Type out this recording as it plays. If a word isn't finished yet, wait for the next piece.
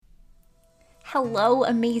Hello,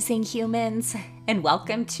 amazing humans, and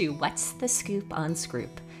welcome to What's the Scoop on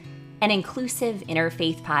Scroop, an inclusive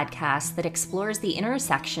interfaith podcast that explores the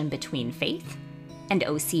intersection between faith and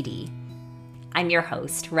OCD. I'm your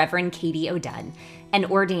host, Reverend Katie O'Dunn, an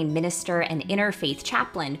ordained minister and interfaith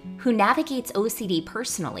chaplain who navigates OCD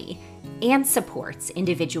personally and supports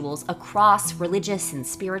individuals across religious and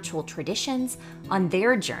spiritual traditions on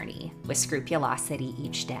their journey with scrupulosity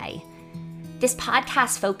each day. This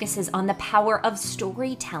podcast focuses on the power of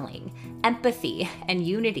storytelling, empathy, and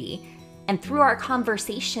unity. And through our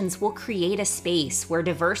conversations, we'll create a space where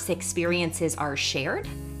diverse experiences are shared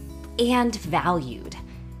and valued,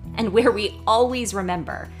 and where we always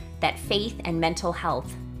remember that faith and mental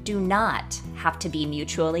health do not have to be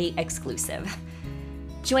mutually exclusive.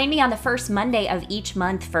 Join me on the first Monday of each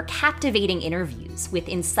month for captivating interviews with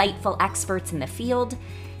insightful experts in the field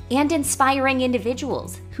and inspiring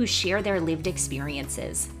individuals who share their lived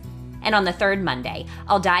experiences. And on the third Monday,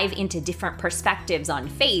 I'll dive into different perspectives on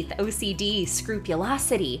faith, OCD,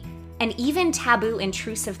 scrupulosity, and even taboo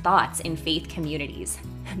intrusive thoughts in faith communities,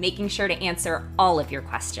 making sure to answer all of your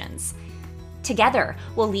questions. Together,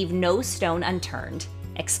 we'll leave no stone unturned,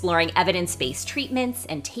 exploring evidence-based treatments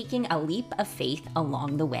and taking a leap of faith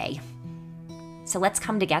along the way. So let's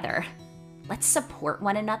come together. Let's support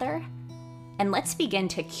one another. And let's begin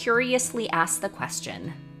to curiously ask the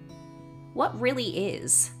question, what really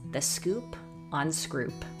is the scoop on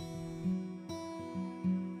Scroop?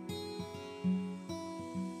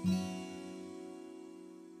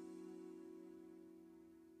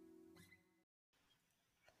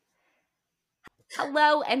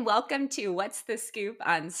 Hello and welcome to What's the Scoop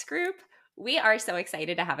on Scroop. We are so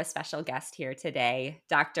excited to have a special guest here today,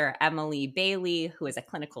 Dr. Emily Bailey, who is a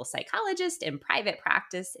clinical psychologist in private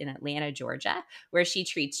practice in Atlanta, Georgia, where she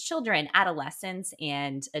treats children, adolescents,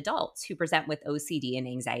 and adults who present with OCD and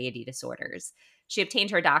anxiety disorders. She obtained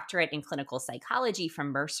her doctorate in clinical psychology from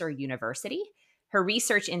Mercer University. Her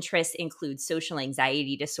research interests include social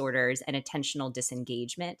anxiety disorders and attentional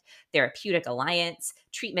disengagement, therapeutic alliance,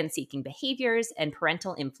 treatment-seeking behaviors, and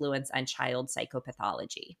parental influence on child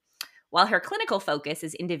psychopathology. While her clinical focus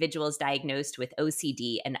is individuals diagnosed with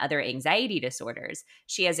OCD and other anxiety disorders,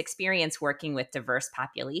 she has experience working with diverse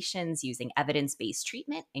populations using evidence-based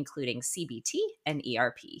treatment, including CBT and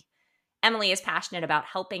ERP. Emily is passionate about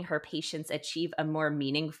helping her patients achieve a more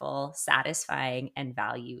meaningful, satisfying, and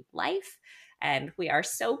valued life. And we are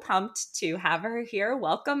so pumped to have her here.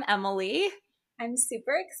 Welcome, Emily. I'm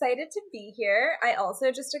super excited to be here. I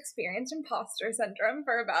also just experienced imposter syndrome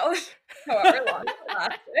for about however long it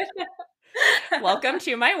lasted. Welcome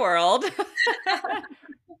to my world. I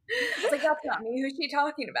was like, that's not me. Who's she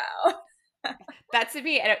talking about? That's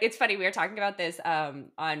me. It's funny. We were talking about this on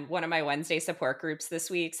one of my Wednesday support groups this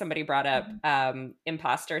week. Somebody brought up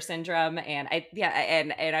imposter syndrome, and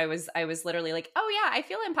I was literally like, oh yeah, I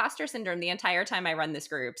feel imposter syndrome the entire time I run this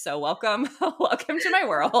group. So welcome to my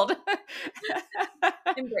world.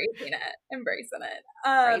 Embracing it. I'm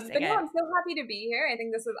so happy to be here. I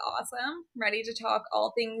think this is awesome. I'm ready to talk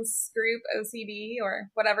all things Scroop, OCD, or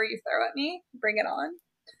whatever you throw at me. Bring it on.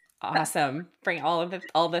 Awesome. Bring all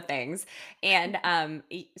the things. And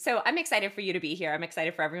so I'm excited for you to be here. I'm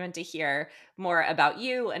excited for everyone to hear more about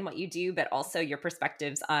you and what you do, but also your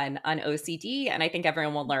perspectives on OCD. And I think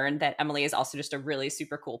everyone will learn that Emily is also just a really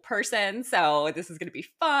super cool person. So this is going to be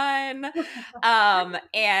fun. I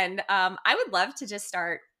would love to just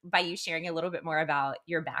start by you sharing a little bit more about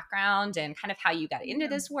your background and kind of how you got into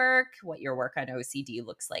this work, what your work on OCD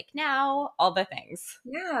looks like now, all the things.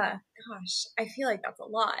 Yeah, gosh, I feel like that's a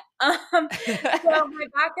lot. So my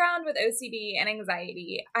background with OCD and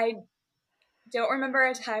anxiety, I don't remember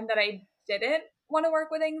a time that I didn't want to work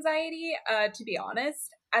with anxiety, to be honest.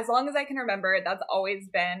 As long as I can remember, that's always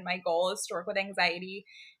been my goal, is to work with anxiety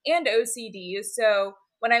and OCD. So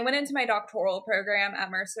when I went into my doctoral program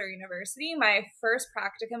at Mercer University, my first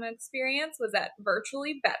practicum experience was at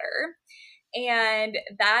Virtually Better. And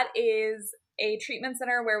that is a treatment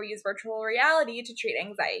center where we use virtual reality to treat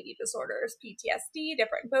anxiety disorders, PTSD,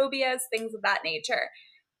 different phobias, things of that nature.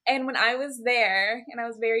 And when I was there, and I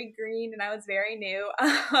was very green and I was very new,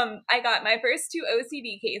 I got my first 2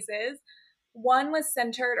 OCD cases. One was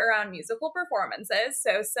centered around musical performances,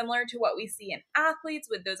 so similar to what we see in athletes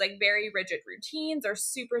with those like very rigid routines or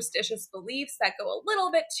superstitious beliefs that go a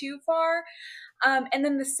little bit too far. And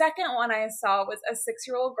then the second one I saw was a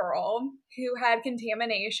 6-year-old girl who had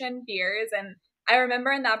contamination fears. And I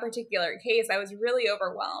remember in that particular case, I was really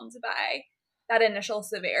overwhelmed by that initial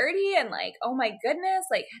severity and like, oh my goodness,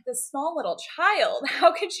 like this small little child,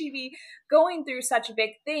 how could she be going through such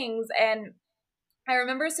big things? And I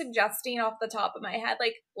remember suggesting off the top of my head,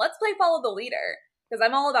 like, let's play follow the leader, because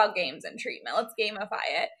I'm all about games and treatment. Let's gamify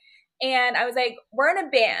it. And I was like, we're in a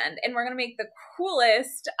band and we're going to make the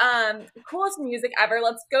coolest music ever.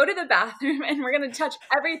 Let's go to the bathroom and we're going to touch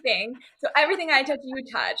everything. So everything I touch, you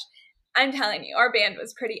touch. I'm telling you, our band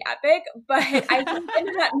was pretty epic. But I think in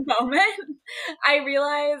that moment, I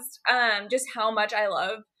realized just how much I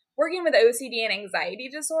love working with OCD and anxiety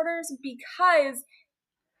disorders, because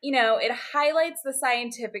it highlights the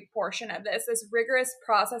scientific portion of this rigorous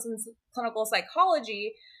process in clinical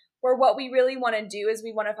psychology, where what we really want to do is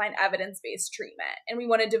we want to find evidence-based treatment, and we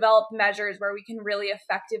want to develop measures where we can really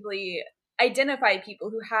effectively identify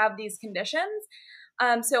people who have these conditions.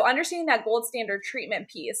 So understanding that gold standard treatment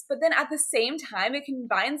piece, but then at the same time, it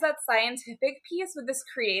combines that scientific piece with this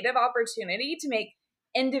creative opportunity to make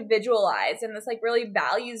individualized and this like really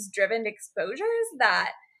values-driven exposures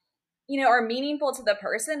that are meaningful to the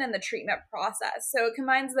person and the treatment process. So it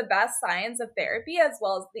combines the best science of therapy as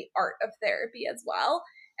well as the art of therapy as well.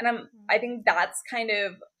 And I think that's kind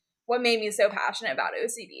of what made me so passionate about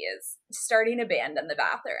OCD, is starting a band in the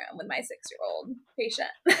bathroom with my 6-year-old patient.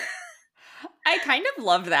 I kind of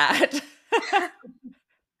love that.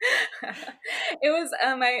 It was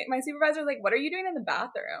my supervisor was like, "What are you doing in the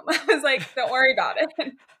bathroom?" I was like, "Don't worry about it."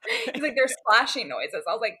 He's like, "There's splashing noises."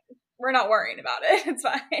 I was like, "We're not worrying about it. It's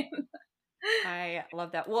fine." I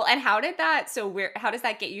love that. Well, and how does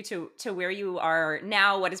that get you to where you are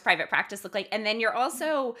now? What does private practice look like? And then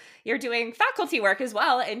you're doing faculty work as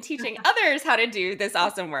well and teaching others how to do this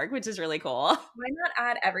awesome work, which is really cool. Why not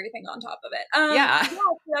add everything on top of it? Yeah.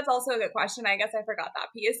 That's also a good question. I guess I forgot that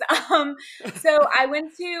piece. So I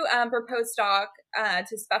went to for postdoc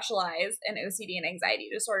to specialize in OCD and anxiety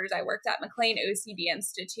disorders. I worked at McLean OCD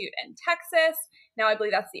Institute in Texas. Now I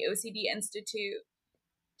believe that's the OCD Institute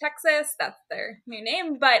Texas. That's their new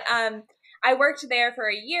name. But I worked there for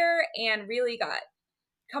a year and really got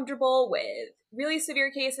comfortable with really severe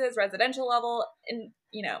cases, residential level, and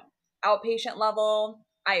outpatient level,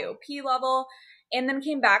 IOP level, and then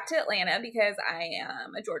came back to Atlanta because I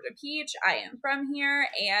am a Georgia peach. I am from here,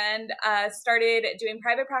 and started doing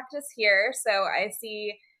private practice here. So I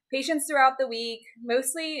see patients throughout the week.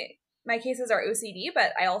 Mostly my cases are OCD,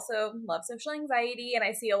 but I also love social anxiety, and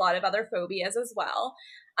I see a lot of other phobias as well.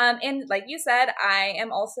 And like you said, I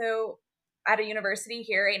am also at a university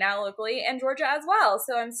here right now locally in Georgia as well.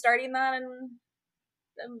 So I'm starting that in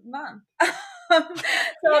a month.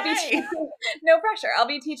 So I'll be teaching, no pressure. I'll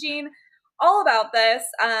be teaching all about this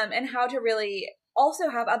and how to really also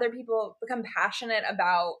have other people become passionate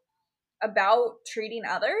about treating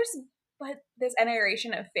others, but this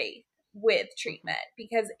integration of faith with treatment,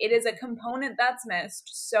 because it is a component that's missed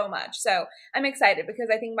so much. So I'm excited because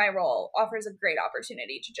I think my role offers a great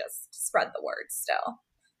opportunity to just spread the word still.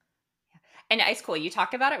 And it's cool. You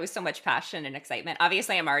talk about it with so much passion and excitement.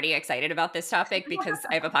 Obviously, I'm already excited about this topic because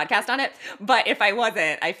I have a podcast on it. But if I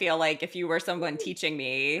wasn't, I feel like if you were someone teaching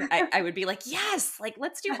me, I would be like, yes, like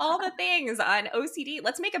let's do all the things on OCD.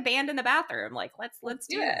 Let's make a band in the bathroom. Like let's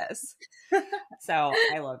do this. So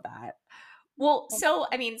I love that. Well, so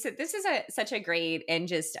this is such a great, and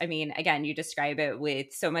just, again, you describe it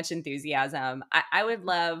with so much enthusiasm. I would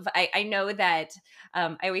love, I know that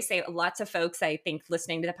I always say lots of folks, I think,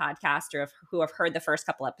 listening to the podcast or who have heard the first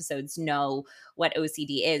couple episodes know what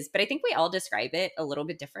OCD is, but I think we all describe it a little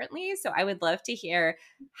bit differently. So I would love to hear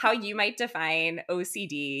how you might define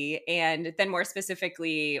OCD, and then more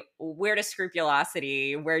specifically, where does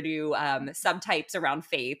scrupulosity, where do subtypes around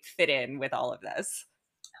faith fit in with all of this?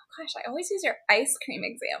 Gosh, I always use your ice cream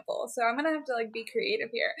example, so I'm gonna have to be creative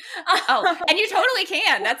here. Oh, and you totally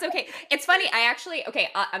can. That's okay. It's funny.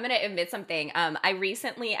 I'm gonna admit something.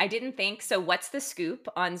 I didn't think, so what's the scoop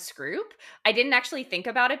on Scroop? I didn't actually think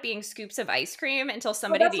about it being scoops of ice cream until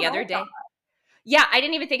somebody the other day. Yeah, I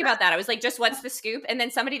didn't even think about that. I was like, just what's the scoop? And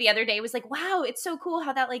then somebody the other day was like, wow, it's so cool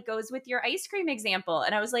how that goes with your ice cream example.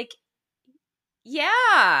 And I was like,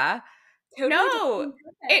 yeah. Totally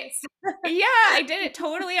I did it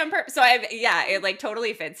totally on purpose. So it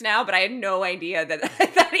totally fits now, but I had no idea that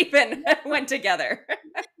that even went together.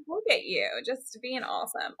 Look at you, just being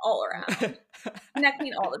awesome all around,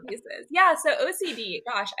 connecting all the pieces. Yeah, so OCD,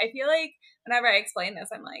 gosh, I feel like whenever I explain this,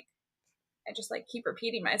 I'm like, I just keep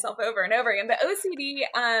repeating myself over and over again. But OCD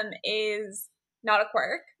is not a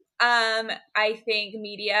quirk. I think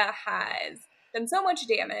media has done so much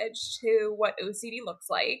damage to what OCD looks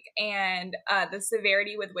like, and the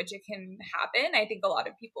severity with which it can happen. I think a lot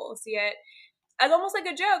of people see it as almost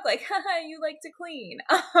like a joke, like, haha, you like to clean.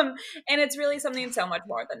 And it's really something so much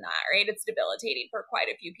more than that, right? It's debilitating for quite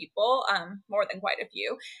a few people, more than quite a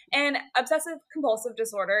few. And obsessive compulsive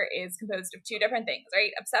disorder is composed of two different things,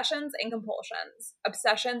 right? Obsessions and compulsions.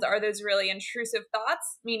 Obsessions are those really intrusive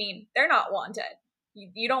thoughts, meaning they're not wanted.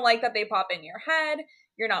 You don't like that they pop in your head.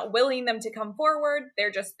 You're not willing them to come forward.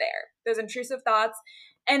 They're just there. Those intrusive thoughts.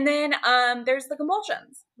 And then there's the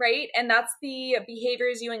compulsions, right? And that's the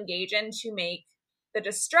behaviors you engage in to make the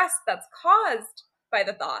distress that's caused by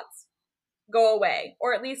the thoughts go away,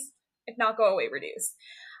 or at least, if not go away, reduce.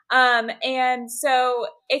 And so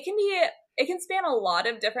it can span a lot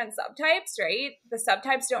of different subtypes, right? The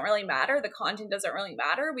subtypes don't really matter. The content doesn't really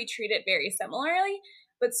matter. We treat it very similarly.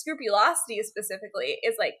 But scrupulosity specifically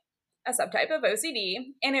is like a subtype of OCD,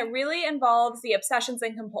 and it really involves the obsessions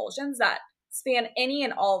and compulsions that span any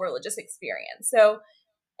and all religious experience. So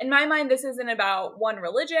in my mind, this isn't about one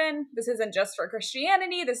religion. This isn't just for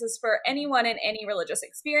Christianity. This is for anyone in any religious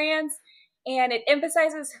experience. And it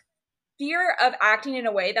emphasizes fear of acting in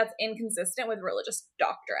a way that's inconsistent with religious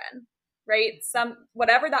doctrine, right?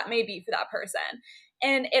 Whatever that may be for that person.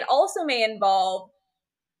 And it also may involve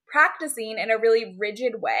practicing in a really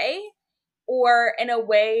rigid way, or in a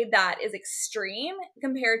way that is extreme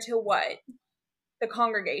compared to what the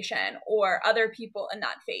congregation or other people in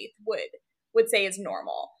that faith would say is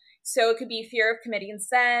normal. So it could be fear of committing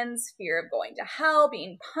sins, fear of going to hell,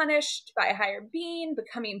 being punished by a higher being,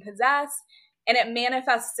 becoming possessed, and it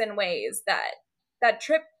manifests in ways that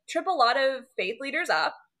trip a lot of faith leaders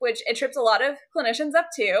up, which it trips a lot of clinicians up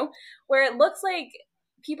too, where it looks like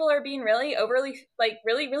people are being really overly, like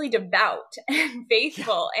really devout and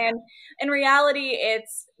faithful. Yeah. And in reality,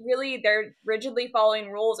 it's really, they're rigidly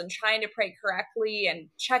following rules and trying to pray correctly and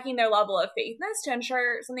checking their level of faithness to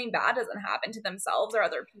ensure something bad doesn't happen to themselves or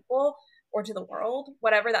other people or to the world,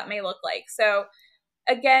 whatever that may look like. So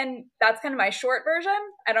again, that's kind of my short version.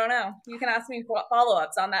 I don't know. You can ask me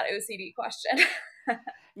follow-ups on that OCD question.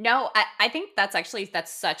 No, I think that's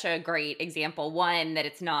such a great example. One, that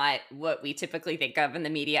it's not what we typically think of in the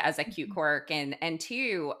media as a cute quirk, and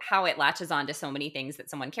two, how it latches on to so many things that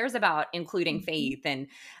someone cares about, including faith. And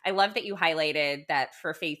I love that you highlighted that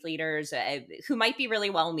for faith leaders who might be really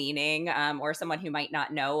well-meaning, or someone who might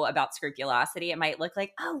not know about scrupulosity, it might look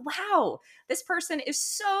like, oh, wow, this person is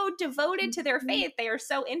so devoted to their faith. They are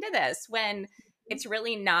so into this, when it's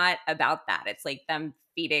really not about that. It's like them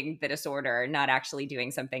feeding the disorder, not actually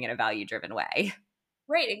doing something in a value-driven way.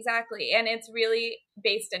 Right, exactly. And it's really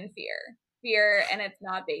based in fear, and it's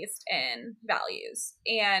not based in values.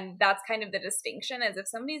 And that's kind of the distinction, is if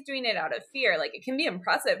somebody's doing it out of fear, like, it can be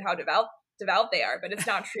impressive how devout they are, but it's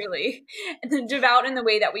not truly devout in the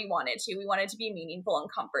way that we want it to. We want it to be meaningful and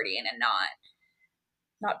comforting and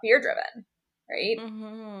not fear-driven. Right?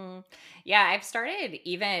 Mm-hmm. Yeah, I've started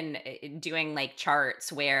even doing like charts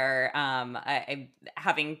where I'm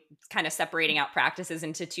having kind of separating out practices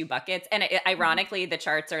into two buckets. And ironically, the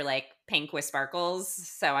charts are like pink with sparkles.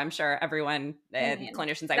 So I'm sure everyone,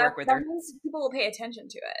 clinicians I work with, people will pay attention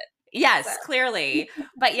to it. Yes, so. Clearly.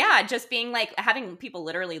 But yeah, just being like, having people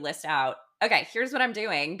literally list out, okay, here's what I'm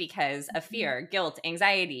doing because of fear, guilt,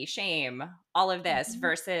 anxiety, shame, all of this,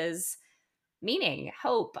 versus meaning,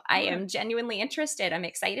 hope. I am genuinely interested. I'm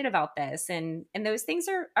excited about this. And those things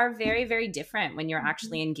are very, very different when you're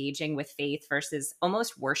actually engaging with faith versus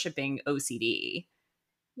almost worshiping OCD.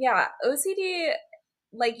 Yeah. OCD,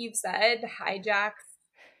 like you've said, hijacks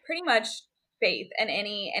pretty much faith in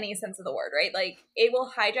any sense of the word, right? Like, it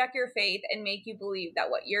will hijack your faith and make you believe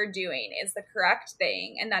that what you're doing is the correct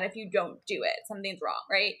thing, and that if you don't do it, something's wrong,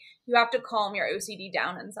 right? You have to calm your OCD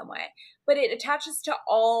down in some way. But it attaches to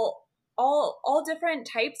all different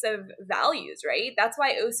types of values, right? That's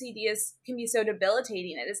why OCD can be so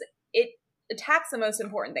debilitating. It attacks the most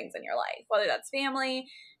important things in your life, whether that's family,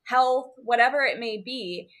 health, whatever it may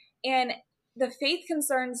be. And the faith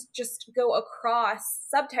concerns just go across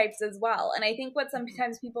subtypes as well. And I think what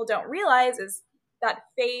sometimes people don't realize is that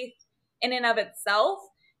faith in and of itself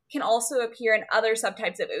can also appear in other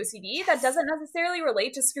subtypes of OCD that doesn't necessarily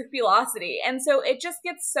relate to scrupulosity. And so it just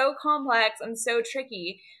gets so complex and so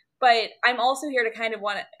tricky. But I'm also here to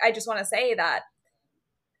I just want to say that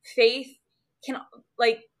faith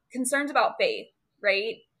concerns about faith,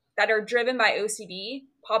 right, that are driven by OCD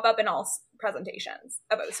pop up in all presentations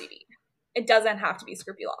of OCD. It doesn't have to be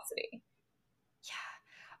scrupulosity.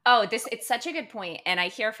 Yeah. Oh, it's such a good point. And I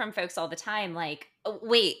hear from folks all the time, like, oh,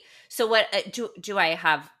 wait, so what, do I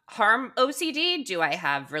have harm OCD? Do I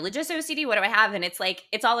have religious OCD? What do I have? And it's like,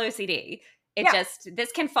 it's all OCD.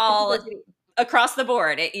 This can fall across the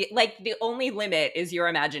board. Like, the only limit is your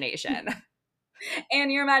imagination.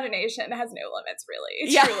 And your imagination has no limits,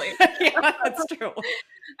 really. Yeah. Truly. Yeah, that's true.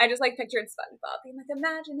 I just like pictured SpongeBob being like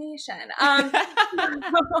imagination.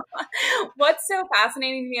 What's so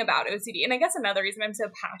fascinating to me about OCD, and I guess another reason I'm so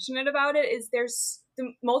passionate about it, is there's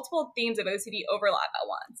the multiple themes of OCD overlap at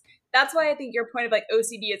once. That's why I think your point of like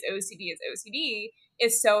OCD is OCD is OCD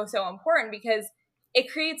is so, so important, because it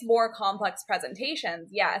creates more complex presentations,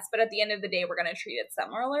 yes, but at the end of the day, we're going to treat it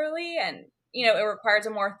similarly. And, you know, it requires a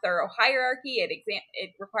more thorough hierarchy.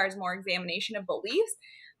 It requires more examination of beliefs.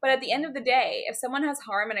 But at the end of the day, if someone has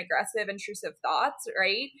harm and aggressive, intrusive thoughts,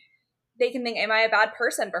 right, they can think, am I a bad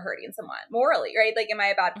person for hurting someone morally, right? Like, am I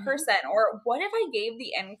a bad person? Or what if I gave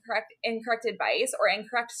the incorrect advice or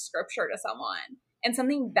incorrect scripture to someone and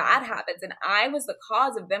something bad happens and I was the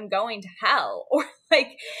cause of them going to hell? Or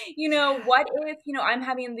like, you know, what if, you know, I'm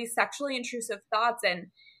having these sexually intrusive thoughts and,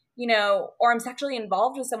 you know, or I'm sexually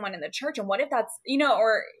involved with someone in the church, and what if that's, you know,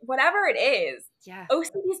 or whatever it is, Yeah.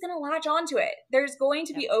 OCD is going to latch onto it. There's going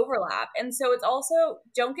to be overlap. And so it's also,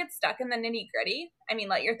 don't get stuck in the nitty gritty. I mean,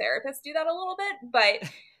 let your therapist do that a little bit, but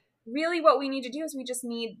really what we need to do is we just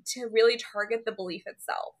need to really target the belief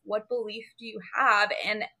itself. What belief do you have,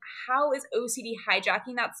 and how is OCD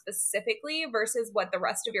hijacking that specifically versus what the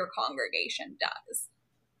rest of your congregation does?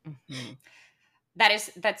 Mm-hmm.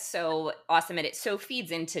 That's so awesome. And it so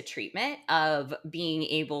feeds into treatment of being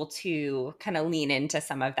able to kind of lean into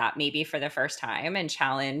some of that maybe for the first time and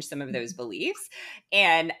challenge some of those beliefs.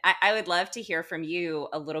 And I would love to hear from you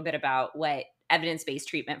a little bit about what evidence-based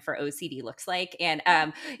treatment for OCD looks like. And,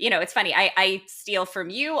 you know, it's funny, I steal from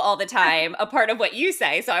you all the time a part of what you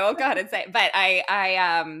say, so I won't go ahead and say it, but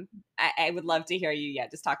I would love to hear you,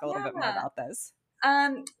 just talk a little bit more about this.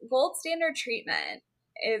 Gold standard treatment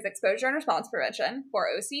is exposure and response prevention for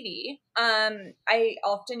OCD. I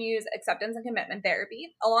often use acceptance and commitment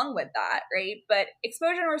therapy along with that, right? But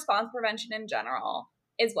exposure and response prevention in general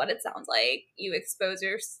is what it sounds like. You expose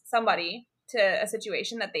somebody to a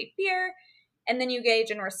situation that they fear, and then you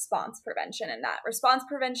engage in response prevention. And that response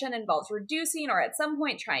prevention involves reducing or at some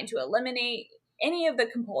point trying to eliminate any of the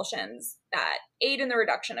compulsions that aid in the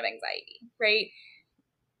reduction of anxiety, right?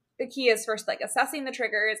 The key is first like assessing the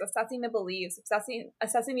triggers, assessing the beliefs,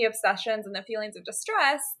 assessing the obsessions and the feelings of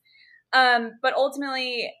distress. But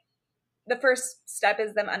ultimately, the first step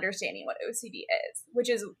is them understanding what OCD is,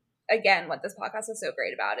 which is, again, what this podcast is so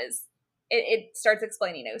great about, is it starts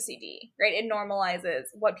explaining OCD, right? It normalizes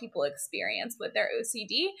what people experience with their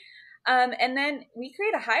OCD. And then we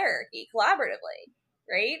create a hierarchy collaboratively,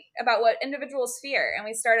 right, about what individuals fear. And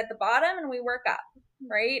we start at the bottom and we work up,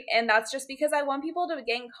 right? And that's just because I want people to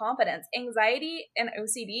gain confidence. Anxiety and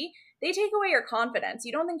OCD, they take away your confidence.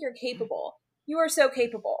 You don't think you're capable. You are so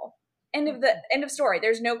capable. End of story.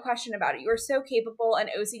 There's no question about it. You are so capable, and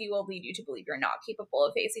OCD will lead you to believe you're not capable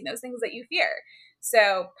of facing those things that you fear.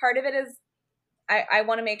 So part of it is I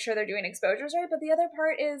want to make sure they're doing exposures right, but the other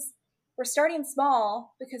part is we're starting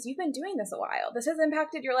small because you've been doing this a while. This has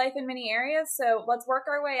impacted your life in many areas, so let's work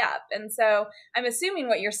our way up. And so I'm assuming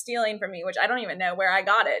what you're stealing from me, which I don't even know where I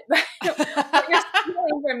got it, but what you're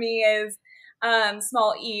stealing from me is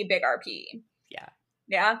small e, big RP. Yeah.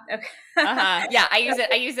 Yeah. Okay. Yeah.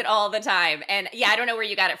 I use it all the time. And yeah, I don't know where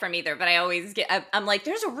you got it from either, but I always I'm like,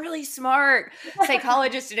 there's a really smart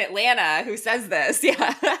psychologist in Atlanta who says this.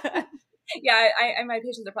 Yeah. Yeah. My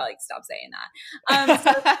patients are probably like, stop saying that.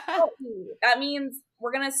 So that means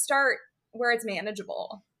we're going to start where it's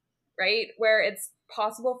manageable, right? Where it's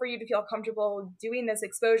possible for you to feel comfortable doing this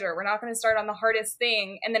exposure. We're not going to start on the hardest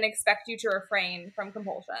thing and then expect you to refrain from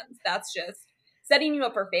compulsions. That's just setting you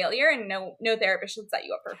up for failure, and no therapist should set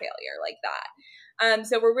you up for failure like that.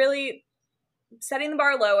 So we're really setting the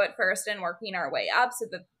bar low at first and working our way up so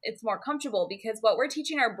that it's more comfortable, because what we're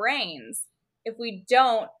teaching our brains, if we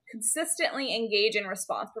don't consistently engage in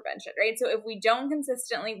response prevention, right? So if we don't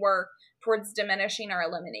consistently work towards diminishing or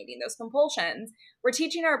eliminating those compulsions, we're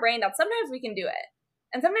teaching our brain that sometimes we can do it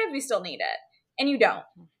and sometimes we still need it. And you don't.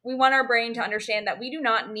 We want our brain to understand that we do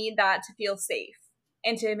not need that to feel safe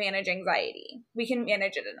and to manage anxiety. We can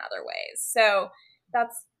manage it in other ways. So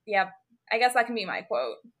that's, yeah, I guess that can be my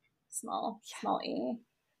quote. Small e.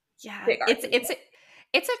 Yeah. Big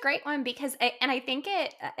It's a great one because, I think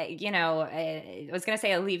it, I was going to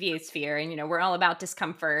say alleviates fear, and, we're all about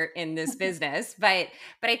discomfort in this business, but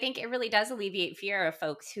I think it really does alleviate fear of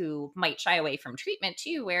folks who might shy away from treatment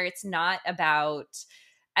too, where it's not about,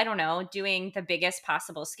 I don't know, doing the biggest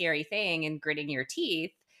possible scary thing and gritting your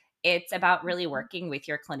teeth. It's about really working with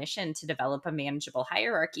your clinician to develop a manageable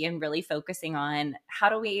hierarchy and really focusing on how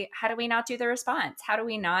do we not do the response? How do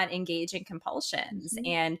we not engage in compulsions?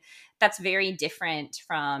 And that's very different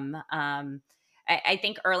from, I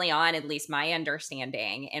think early on, at least my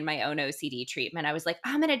understanding in my own OCD treatment, I was like,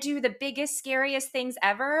 I'm going to do the biggest, scariest things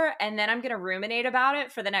ever. And then I'm going to ruminate about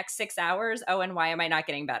it for the next 6 hours. Oh, and why am I not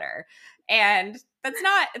getting better? And it's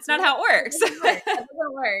not how it works. That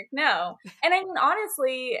doesn't work. No. And I mean,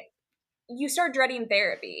 honestly, you start dreading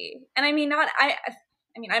therapy. And I mean,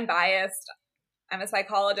 I'm biased. I'm a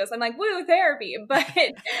psychologist. I'm like, woo, therapy. But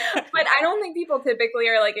I don't think people typically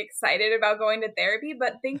are like excited about going to therapy.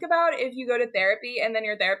 But think about if you go to therapy and then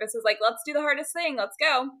your therapist is like, let's do the hardest thing. Let's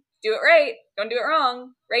go. Do it right. Don't do it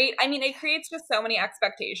wrong. Right. I mean, it creates just so many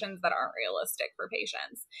expectations that aren't realistic for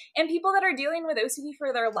patients and people that are dealing with OCD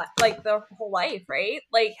for their whole life. Right.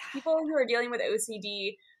 Like people who are dealing with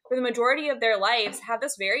OCD for the majority of their lives have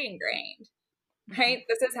this very ingrained. Right.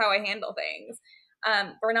 This is how I handle things.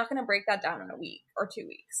 We're not going to break that down in a week or 2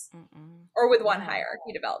 weeks or with one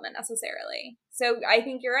hierarchy development necessarily. So I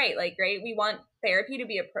think you're right. Like, right, we want therapy to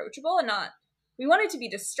be approachable and not, we want it to be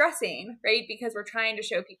distressing, right? Because we're trying to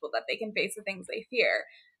show people that they can face the things they fear,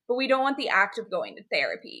 but we don't want the act of going to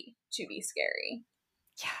therapy to be scary.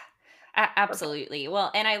 Yeah. Absolutely.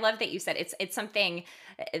 Well, and I love that you said it's something,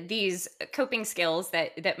 these coping skills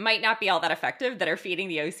that might not be all that effective that are feeding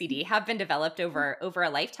the OCD have been developed over a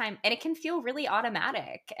lifetime, and it can feel really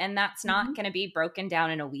automatic, and that's not going to be broken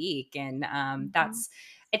down in a week. And that's,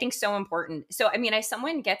 I think, so important. So, I mean, as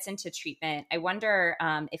someone gets into treatment, I wonder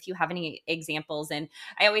if you have any examples. And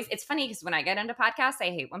it's funny because when I get into podcasts,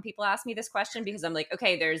 I hate when people ask me this question because I'm like,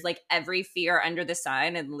 okay, there's like every fear under the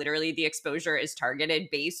sun, and literally the exposure is targeted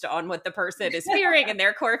based on what the person is fearing and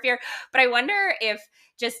their core fear. But I wonder if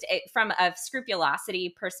just from a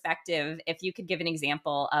scrupulosity perspective, if you could give an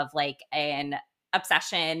example of like an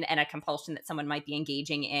obsession and a compulsion that someone might be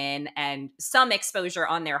engaging in and some exposure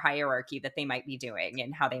on their hierarchy that they might be doing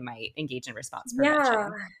and how they might engage in response prevention. Yeah,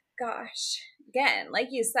 gosh. Again, like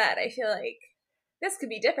you said, I feel like this could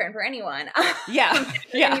be different for anyone. Yeah.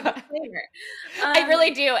 I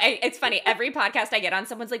really do. It's funny. Every podcast I get on,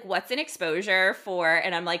 someone's like, what's an exposure for?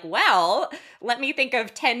 And I'm like, well, let me think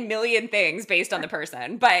of 10 million things based on the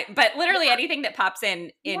person. But literally anything that pops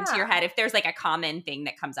into your head, if there's like a common thing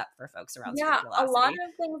that comes up for folks around scrupulosity. A lot of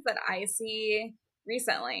things that I see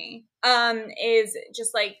recently is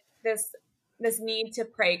just like this need to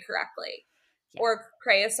pray correctly or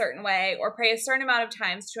pray a certain way or pray a certain amount of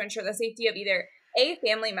times to ensure the safety of either A,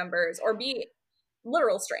 family members, or B,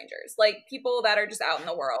 literal strangers, like people that are just out in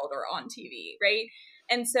the world or on TV, right?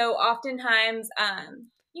 And so oftentimes,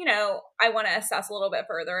 I want to assess a little bit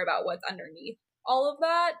further about what's underneath all of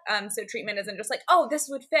that. So treatment isn't just like, oh, this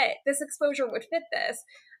would fit, this exposure would fit this.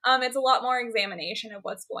 It's a lot more examination of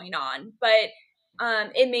what's going on, but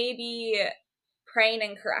it may be praying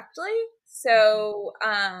incorrectly. So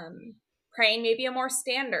praying maybe a more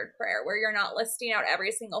standard prayer where you're not listing out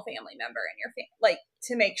every single family member in your family, like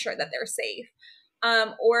to make sure that they're safe.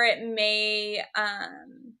 Or it may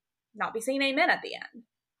not be saying amen at the end.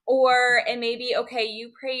 Or it may be, okay,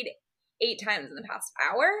 you prayed 8 times in the past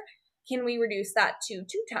hour. Can we reduce that to 2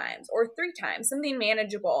 times or 3 times, something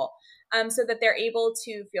manageable, so that they're able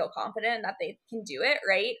to feel confident that they can do it,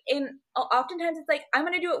 right? And oftentimes it's like, I'm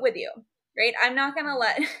going to do it with you, right? I'm not going to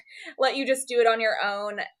let you just do it on your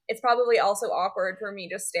own. It's probably also awkward for me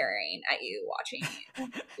just staring at you, watching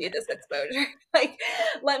you do this exposure. Like,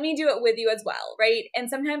 let me do it with you as well, right? And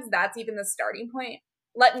sometimes that's even the starting point.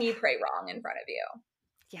 Let me pray wrong in front of you.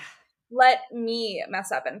 Yeah. Let me mess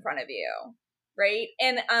up in front of you, right?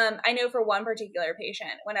 And I know for one particular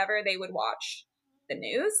patient, whenever they would watch the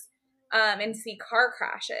news and see car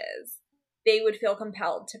crashes, they would feel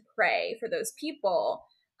compelled to pray for those people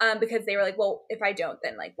because they were like, well, if I don't,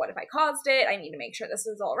 then like, what if I caused it? I need to make sure this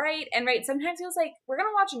is all right. And right, sometimes he was like, we're going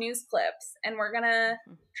to watch news clips and we're going to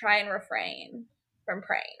try and refrain from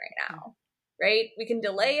praying right now, right? We can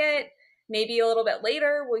delay it. Maybe a little bit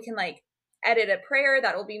later, we can like edit a prayer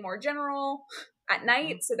that will be more general at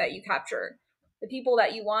night so that you capture the people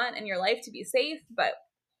that you want in your life to be safe, but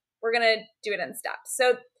we're going to do it in steps.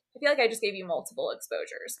 So I feel like I just gave you multiple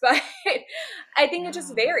exposures, but I think it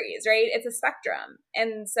just varies, right? It's a spectrum.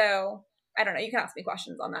 And so I don't know. You can ask me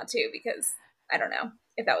questions on that too, because I don't know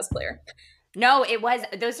if that was clear. No, it was.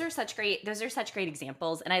 Those are such great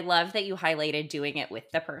examples. And I love that you highlighted doing it with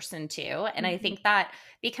the person too. And I think that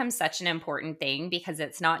becomes such an important thing because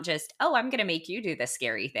it's not just, oh, I'm going to make you do the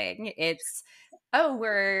scary thing. It's, oh,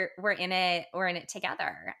 we're in it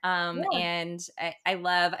together. And I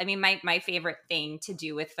love, I mean, my favorite thing to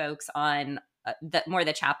do with folks on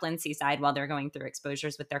the chaplaincy side while they're going through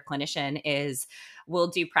exposures with their clinician is we'll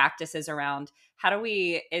do practices around how do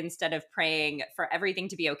we, instead of praying for everything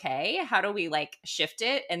to be okay, how do we like shift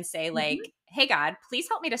it and say like, hey God, please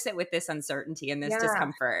help me to sit with this uncertainty and this Yeah.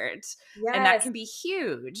 discomfort. And that Yes. can be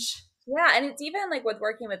huge. Yeah, and it's even like with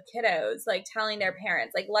working with kiddos, like telling their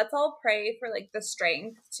parents, like, let's all pray for like the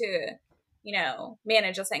strength to,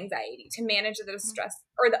 manage this anxiety, to manage the distress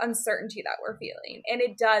or the uncertainty that we're feeling. And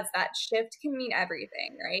it does, that shift can mean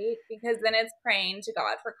everything, right? Because then it's praying to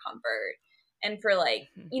God for comfort and for like,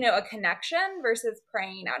 a connection versus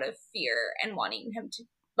praying out of fear and wanting him to,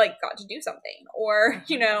 like, God to do something, or,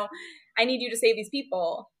 I need you to save these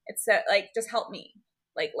people. It's so, like, just help me.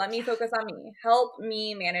 Like, let me focus on me. Help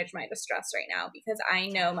me manage my distress right now because I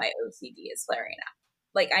know my OCD is flaring up.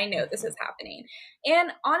 Like, I know this is happening.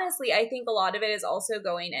 And honestly, I think a lot of it is also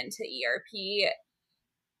going into ERP,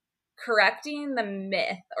 correcting the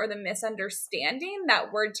myth or the misunderstanding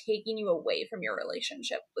that we're taking you away from your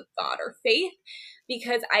relationship with God or faith,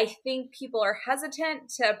 because I think people are hesitant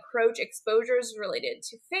to approach exposures related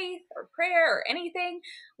to faith or prayer or anything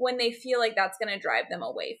when they feel like that's going to drive them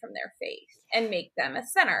away from their faith and make them a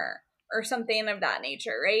sinner or something of that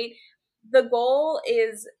nature, right? The goal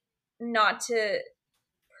is not to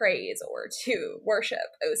praise or to worship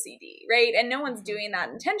OCD, right? And no one's doing that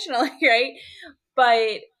intentionally, right?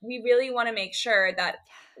 But we really want to make sure that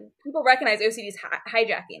people recognize OCD is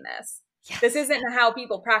hijacking this. Yes. This isn't how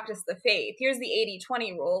people practice the faith. Here's the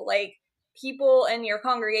 80-20 rule. Like, people in your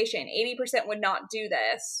congregation, 80% would not do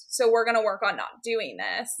this. So we're going to work on not doing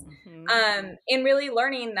this. And really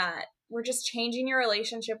learning that we're just changing your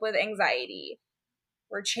relationship with anxiety.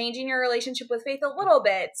 We're changing your relationship with faith a little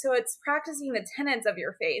bit. So it's practicing the tenets of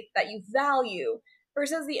your faith that you value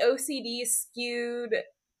versus the OCD skewed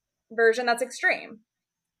version that's extreme.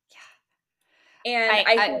 Yeah. And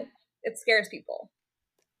I think it scares people.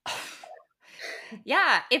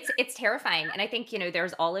 Yeah, it's terrifying. And I think,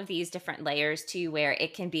 there's all of these different layers to where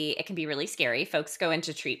it can be really scary. Folks go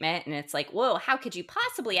into treatment and it's like, whoa, how could you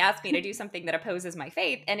possibly ask me to do something that opposes my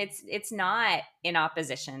faith? And it's not in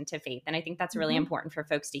opposition to faith. And I think that's really important for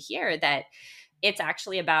folks to hear, that it's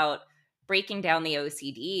actually about breaking down the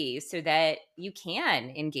OCD so that you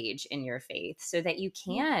can engage in your faith, so that you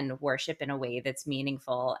can worship in a way that's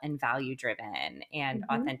meaningful and value driven and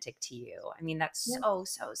authentic to you. I mean, that's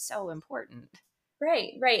so important.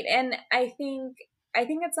 Right. And I think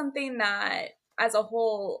it's something that as a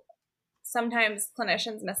whole, sometimes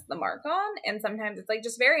clinicians miss the mark on. And sometimes it's like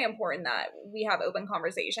just very important that we have open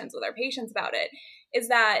conversations with our patients about it, is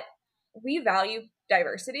that we value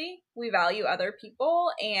diversity, we value other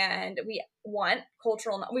people, and we want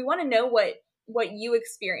we want to know what you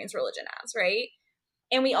experience religion as, right?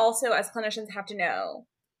 And we also, as clinicians, have to know,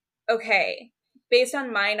 okay, based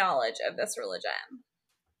on my knowledge of this religion,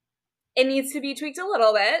 it needs to be tweaked a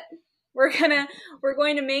little bit. We're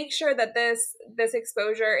going to make sure that this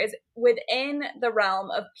exposure is within the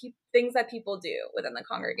realm of things that people do within the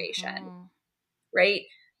congregation, right?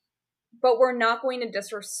 But we're not going to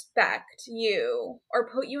disrespect you or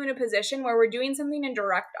put you in a position where we're doing something in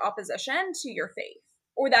direct opposition to your faith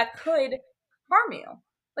or that could harm you.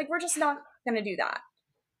 Like, we're just not going to do that.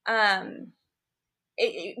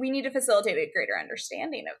 We need to facilitate a greater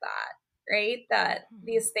understanding of that, right? That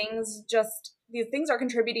these things are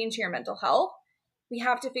contributing to your mental health. We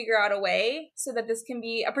have to figure out a way so that this can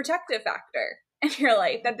be a protective factor in your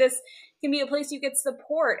life, that this can be a place you get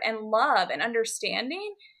support and love and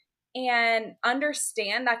understanding, and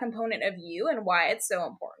understand that component of you and why it's so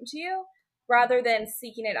important to you, rather than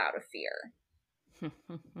seeking it out of fear.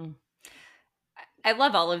 I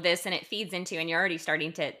love all of this, and it feeds into, and you're already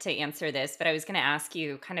starting to answer this, but I was going to ask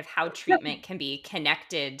you kind of how treatment can be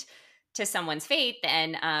connected to someone's faith.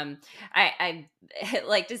 And I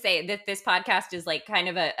like to say that this podcast is like kind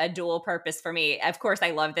of a dual purpose for me. Of course,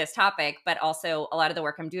 I love this topic, but also a lot of the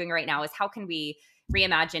work I'm doing right now is how can we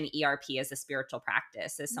reimagine ERP as a spiritual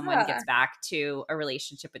practice as someone gets back to a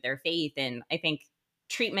relationship with their faith. And I think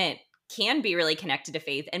treatment can be really connected to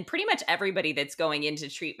faith, and pretty much everybody that's going into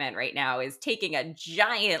treatment right now is taking a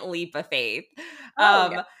giant leap of faith.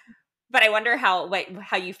 But I wonder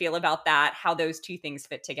how you feel about that, how those two things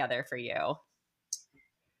fit together for you.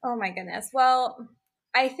 Oh my goodness. Well,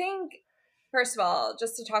 I think, first of all,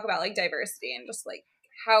 just to talk about like diversity and just like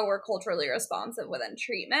how we're culturally responsive within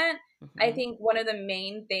treatment, I think one of the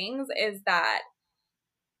main things is that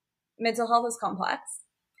mental health is complex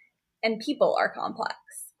and people are complex.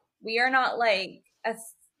 We are not like a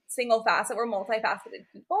single facet, we're multifaceted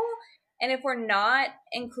people. And if we're not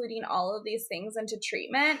including all of these things into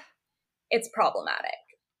treatment, it's problematic.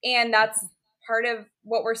 And that's part of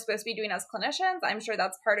what we're supposed to be doing as clinicians. I'm sure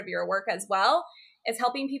that's part of your work as well, is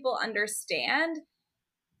helping people understand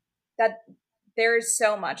that there's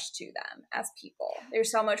so much to them as people. There's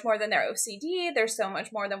so much more than their OCD. There's so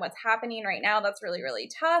much more than what's happening right now that's really, really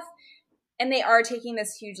tough. And they are taking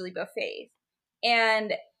this huge leap of faith.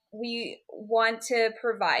 And we want to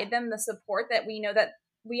provide them the support that we know that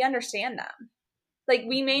we understand them. Like,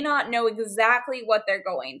 we may not know exactly what they're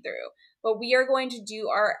going through, but we are going to do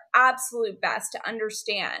our absolute best to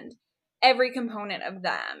understand every component of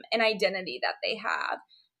them and identity that they have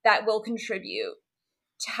that will contribute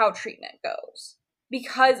to how treatment goes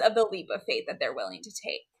because of the leap of faith that they're willing to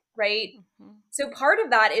take, right? Mm-hmm. So part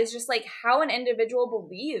of that is just like how an individual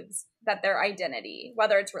believes that their identity,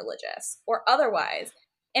 whether it's religious or otherwise,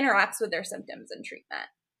 interacts with their symptoms and treatment,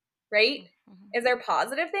 right? Mm-hmm. Is there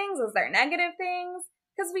positive things? Is there negative things?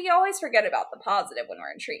 Because we always forget about the positive when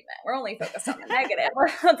we're in treatment. We're only focused on the negative.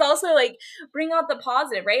 Let's also like bring out the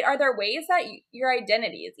positive, right? Are there ways that your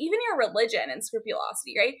identities, even your religion and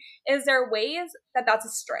scrupulosity, right? Is there ways that that's a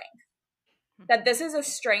strength? That this is a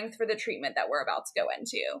strength for the treatment that we're about to go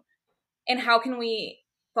into? And how can we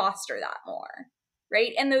foster that more,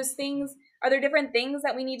 right? And those things, are there different things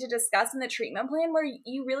that we need to discuss in the treatment plan where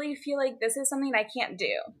you really feel like this is something I can't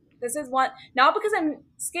do? This is one, not because I'm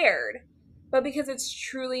scared, but because it's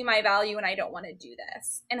truly my value and I don't want to do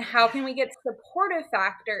this. And how can we get supportive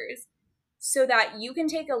factors so that you can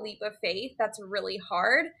take a leap of faith that's really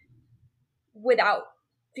hard without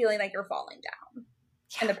feeling like you're falling down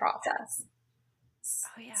in the process?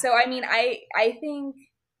 Oh, yeah. So, I mean, I think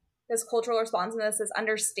this cultural responsiveness, this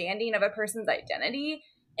understanding of a person's identity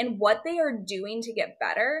and what they are doing to get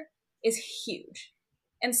better is huge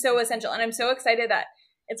and so essential. And I'm so excited that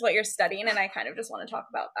it's what you're studying, and I kind of just want to talk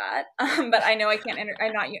about that. But I know I can't.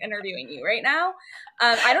 I'm not interviewing you right now.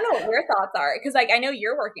 I don't know what your thoughts are, because like I know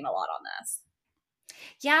you're working a lot on this.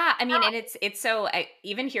 Yeah, I mean, and it's so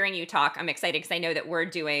even hearing you talk, I'm excited because I know that we're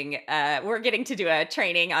getting to do a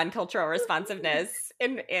training on cultural responsiveness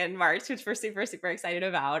in March, which we're super, super excited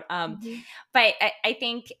about. But I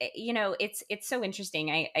think, it's so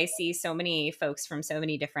interesting. I see so many folks from so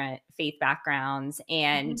many different faith backgrounds,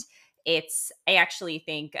 and I actually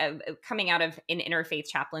think of coming out of an interfaith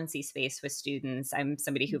chaplaincy space with students, I'm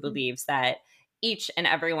somebody who believes that each and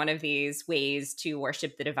every one of these ways to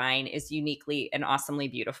worship the divine is uniquely and awesomely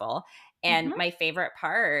beautiful. And my favorite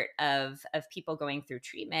part of people going through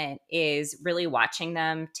treatment is really watching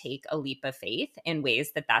them take a leap of faith in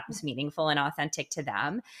ways that that's meaningful and authentic to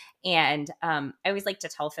them. And I always like to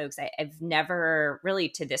tell folks I've never really,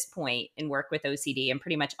 to this point in work with OCD, and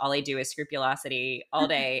pretty much all I do is scrupulosity all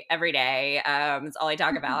day, every day. It's all I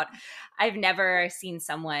talk about. I've never seen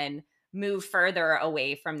someone move further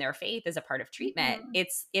away from their faith as a part of treatment.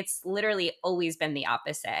 It's literally always been the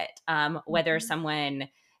opposite. Whether someone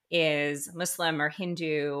is Muslim or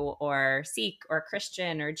Hindu or Sikh or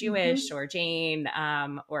Christian or Jewish or Jain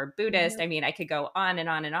or Buddhist. I mean, I could go on and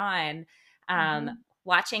on and on.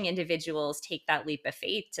 Watching individuals take that leap of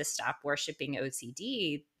faith to stop worshiping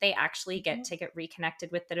OCD, they actually get to get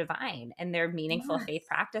reconnected with the divine and their meaningful faith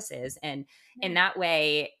practices. And in that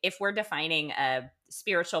way, if we're defining a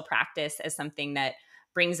spiritual practice as something that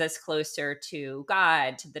brings us closer to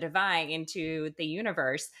God, to the divine, into the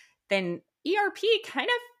universe, then ERP kind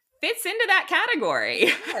of fits into that category.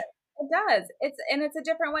 It does. It's a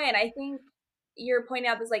different way. And I think you're pointing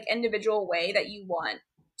out this like individual way that you want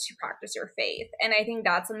to practice your faith. And I think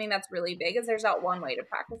that's something that's really big, is there's not one way to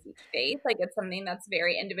practice each faith. Like, it's something that's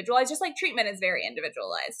very individualized, just like treatment is very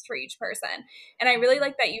individualized for each person. And I really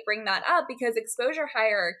like that you bring that up, because exposure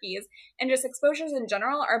hierarchies and just exposures in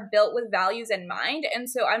general are built with values in mind. And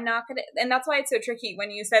so I'm not going to, and that's why it's so tricky when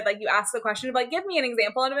you said, like, you asked the question of like, give me an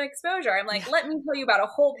example of an exposure. I'm like, let me tell you about a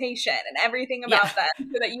whole patient and everything about them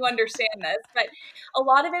so that you understand this. But a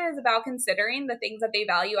lot of it is about considering the things that they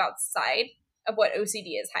value outside of what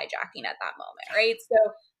OCD is hijacking at that moment, right?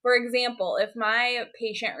 So, for example, if my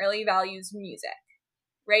patient really values music,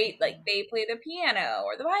 right? Like, they play the piano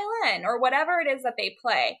or the violin or whatever it is that they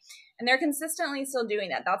play, and they're consistently still doing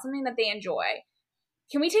that. That's something that they enjoy.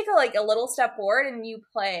 Can we take a little step forward and you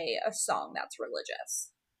play a song that's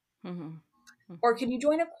religious? Or could you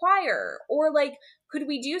join a choir? Or like, could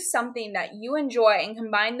we do something that you enjoy and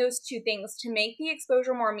combine those two things to make the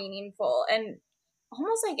exposure more meaningful and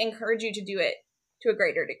almost like encourage you to do it to a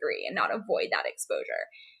greater degree and not avoid that exposure?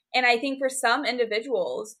 And I think for some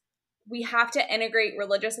individuals, we have to integrate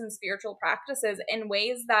religious and spiritual practices in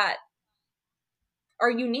ways that are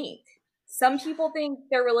unique. Some people think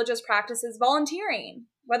their religious practice is volunteering,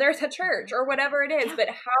 whether it's at church or whatever it is, but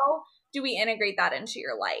how do we integrate that into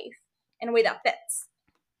your life in a way that fits?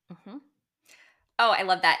 Oh, I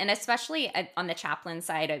love that. And especially on the chaplain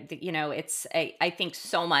side of I think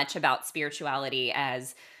so much about spirituality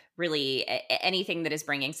as really anything that is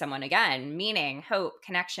bringing someone again, meaning, hope,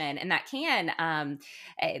 connection. And that can,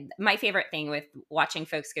 my favorite thing with watching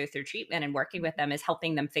folks go through treatment and working with them is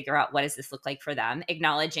helping them figure out what does this look like for them,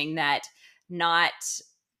 acknowledging that not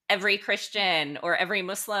every Christian or every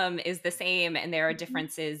Muslim is the same. And there are Mhm.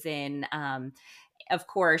 differences in, of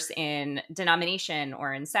course, in denomination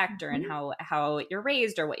or in sect or in Mhm. how you're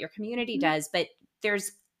raised or what your community Mhm. does, but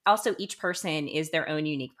there's also each person is their own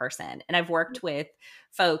unique person. And I've worked with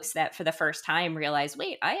folks that for the first time realize,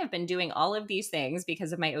 wait, I have been doing all of these things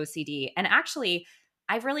because of my OCD. And actually,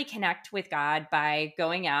 I really connect with God by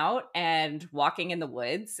going out and walking in the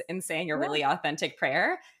woods and saying a Yeah, really authentic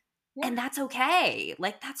prayer. yeah, And that's okay.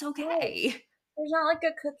 Like, that's right. okay. There's not like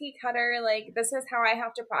a cookie cutter, like, this is how I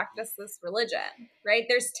have to practice this religion, right?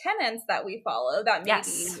 There's tenets that we follow that may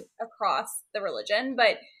Yes. be across the religion,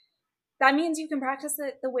 but that means you can practice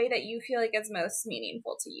it the way that you feel like is most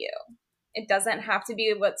meaningful to you. It doesn't have to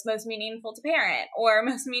be what's most meaningful to parent or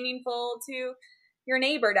most meaningful to your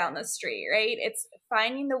neighbor down the street, right? It's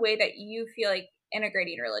finding the way that you feel like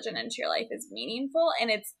integrating religion into your life is meaningful,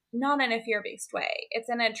 and it's not in a fear-based way. It's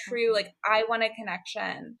in a true, like, I want a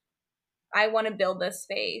connection. I want to build this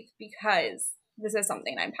faith because this is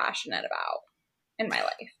something I'm passionate about in my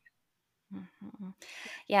life. Mhm.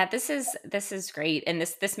 Yeah, this is great, and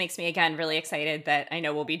this makes me again really excited that I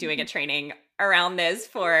know we'll be doing a training around this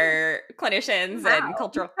for clinicians and Wow.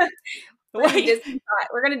 cultural. We're gonna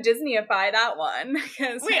Why Disneyify that one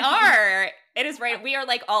because we I think are. It is right. We are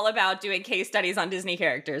like all about doing case studies on Disney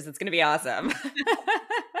characters. It's going to be awesome.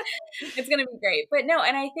 it's gonna be great. But no,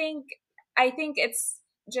 and I think it's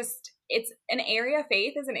an area,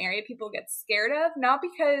 faith is an area people get scared of, not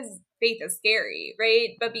because faith is scary, right?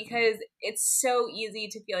 But because it's so easy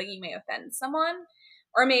to feel like you may offend someone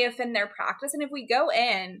or may offend their practice. And if we go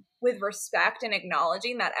in with respect and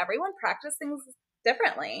acknowledging that everyone practices things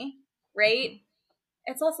differently, right?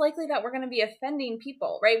 It's less likely that we're going to be offending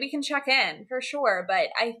people, right? We can check in for sure, but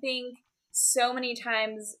I think so many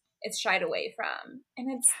times it's shied away from.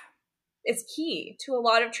 And it's key to a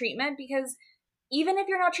lot of treatment because even if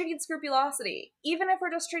you're not treating scrupulosity, even if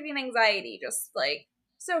we're just treating anxiety, just like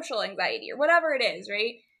social anxiety or whatever it is,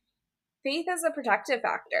 right? Faith is a protective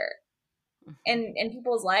factor Mhm. in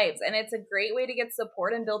people's lives, and it's a great way to get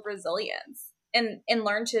support and build resilience and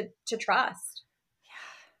learn to trust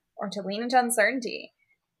or to lean into uncertainty.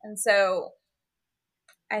 And so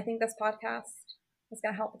I think this podcast is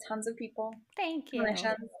going to help tons of people, Thank you.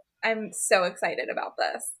 clinicians. I'm so excited about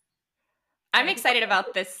this. I'm And people excited are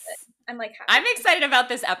about this. I'm like I'm happy. excited about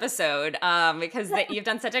this episode because you've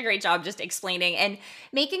done such a great job just explaining and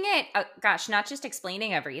making it, gosh, not just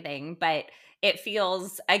explaining everything, but it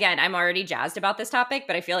feels, again, I'm already jazzed about this topic,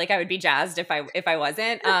 but I feel like I would be jazzed if I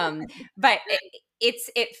wasn't. But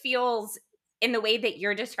it feels in the way that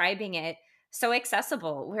you're describing it so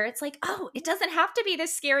accessible, where it's like, oh, it doesn't have to be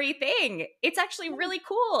this scary thing. It's actually really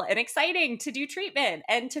cool and exciting to do treatment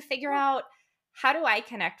and to figure out how do I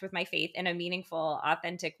connect with my faith in a meaningful,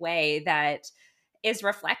 authentic way that is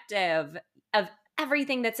reflective of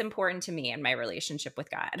everything that's important to me in my relationship with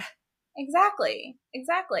God? Exactly.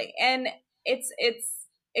 Exactly. And it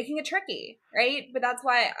can get tricky, right? But that's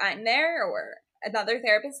why I'm there or another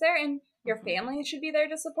therapist there, and your Mhm. family should be there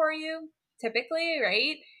to support you typically,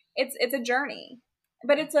 right? It's a journey.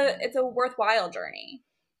 But Mhm. it's a worthwhile journey.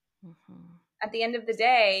 Mhm. At the end of the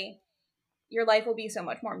day, your life will be so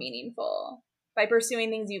much more meaningful by pursuing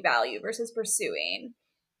things you value versus pursuing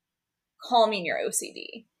calming your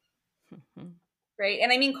OCD, Mhm. right?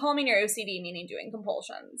 And I mean calming your OCD meaning doing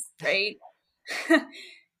compulsions, right?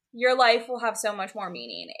 Your life will have so much more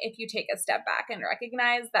meaning if you take a step back and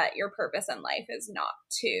recognize that your purpose in life is not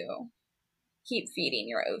to keep feeding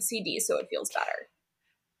your OCD so it feels better.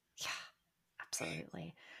 Yeah,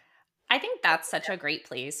 absolutely. I think that's such a great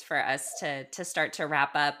place for us to start to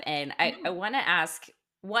wrap up. And I Yeah. want to ask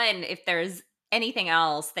one, if there's anything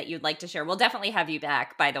else that you'd like to share. We'll definitely have you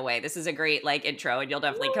back, by the way. This is a great like intro, and you'll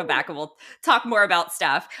definitely come back and we'll talk more about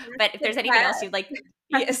stuff. But if there's anything else you'd like,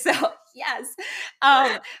 yeah, so yes.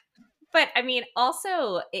 Um, but I mean,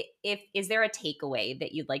 also, if is there a takeaway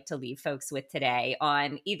that you'd like to leave folks with today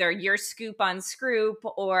on either your scoop on Scroop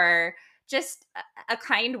or just a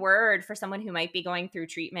kind word for someone who might be going through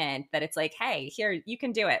treatment that it's like, hey, here, you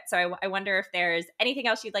can do it. So I wonder if there's anything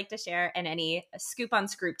else you'd like to share and any scoop on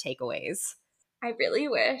Scroop takeaways. I really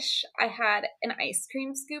wish I had an ice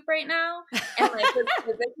cream scoop right now and like was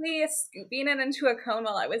physically scooping it into a cone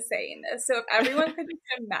while I was saying this. So if everyone could just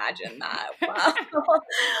imagine that while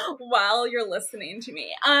while you're listening to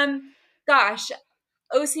me. Gosh,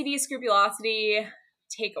 OCD scrupulosity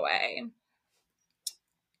takeaway.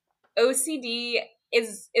 OCD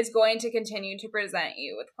is going to continue to present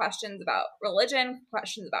you with questions about religion,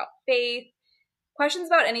 questions about faith, questions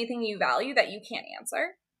about anything you value that you can't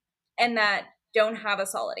answer and that don't have a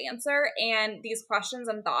solid answer. And these questions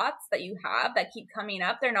and thoughts that you have that keep coming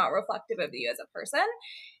up, they're not reflective of you as a person.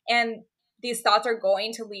 And these thoughts are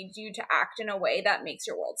going to lead you to act in a way that makes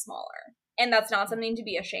your world smaller. And that's not something to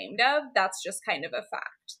be ashamed of. That's just kind of a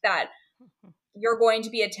fact that you're going to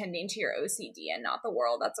be attending to your OCD and not the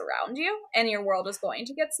world that's around you. And your world is going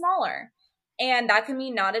to get smaller. And that can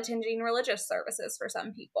mean not attending religious services for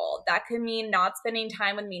some people. That could mean not spending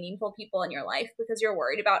time with meaningful people in your life because you're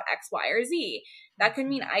worried about X, Y, or Z. That could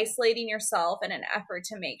mean isolating yourself in an effort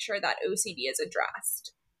to make sure that OCD is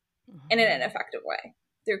addressed in an effective way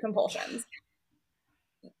through compulsions.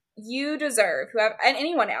 You deserve, and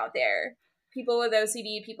anyone out there, people with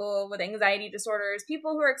OCD, people with anxiety disorders,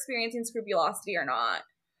 people who are experiencing scrupulosity or not,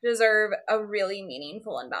 deserve a really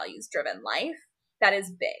meaningful and values-driven life that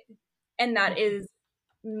is big. And that is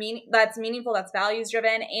that's meaningful, that's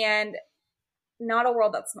values-driven, and not a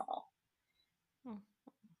world that's small.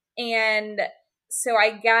 And so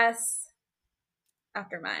I guess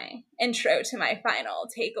after my intro to my final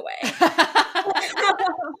takeaway,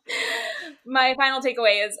 my final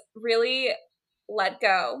takeaway is really let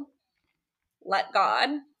go, let God,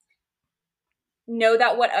 know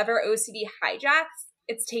that whatever OCD hijacks,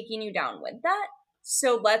 it's taking you down with that.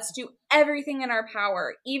 So let's do everything in our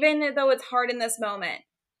power, even though it's hard in this moment,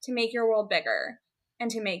 to make your world bigger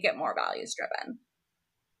and to make it more values driven.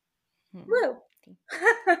 Woo.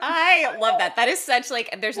 I love that. That is such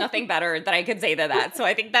there's nothing better that I could say to that. So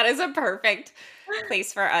I think that is a perfect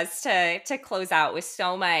place for us to close out with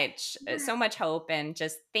so much hope, and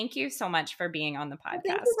just thank you so much for being on the podcast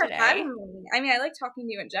thank you for today. Having me. I mean, I like talking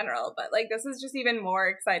to you in general, but this is just even more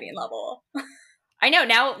exciting level. I know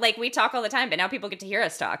now, we talk all the time, but now people get to hear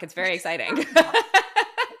us talk. It's very exciting.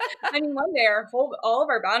 I mean, one day all of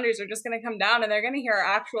our boundaries are just going to come down, and they're going to hear our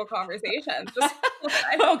actual conversations.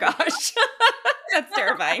 Oh gosh, that's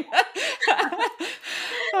terrifying. Get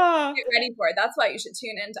ready for it. That's why you should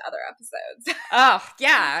tune into other episodes. Oh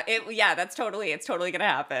yeah, it's totally going to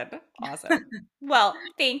happen. Awesome. Well,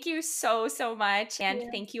 thank you so much, and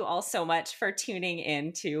thank you all so much for tuning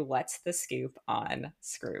in to What's the Scoop on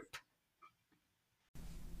Scroop.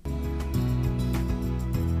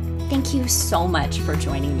 Thank you so much for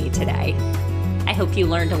joining me today. I hope you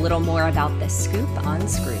learned a little more about the Scoop on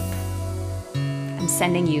Scroop. I'm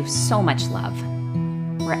sending you so much love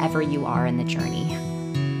wherever you are in the journey.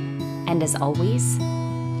 And as always,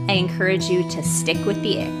 I encourage you to stick with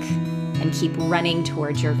the ick and keep running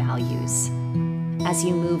towards your values as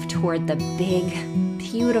you move toward the big,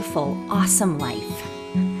 beautiful, awesome life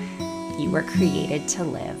you were created to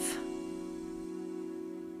live.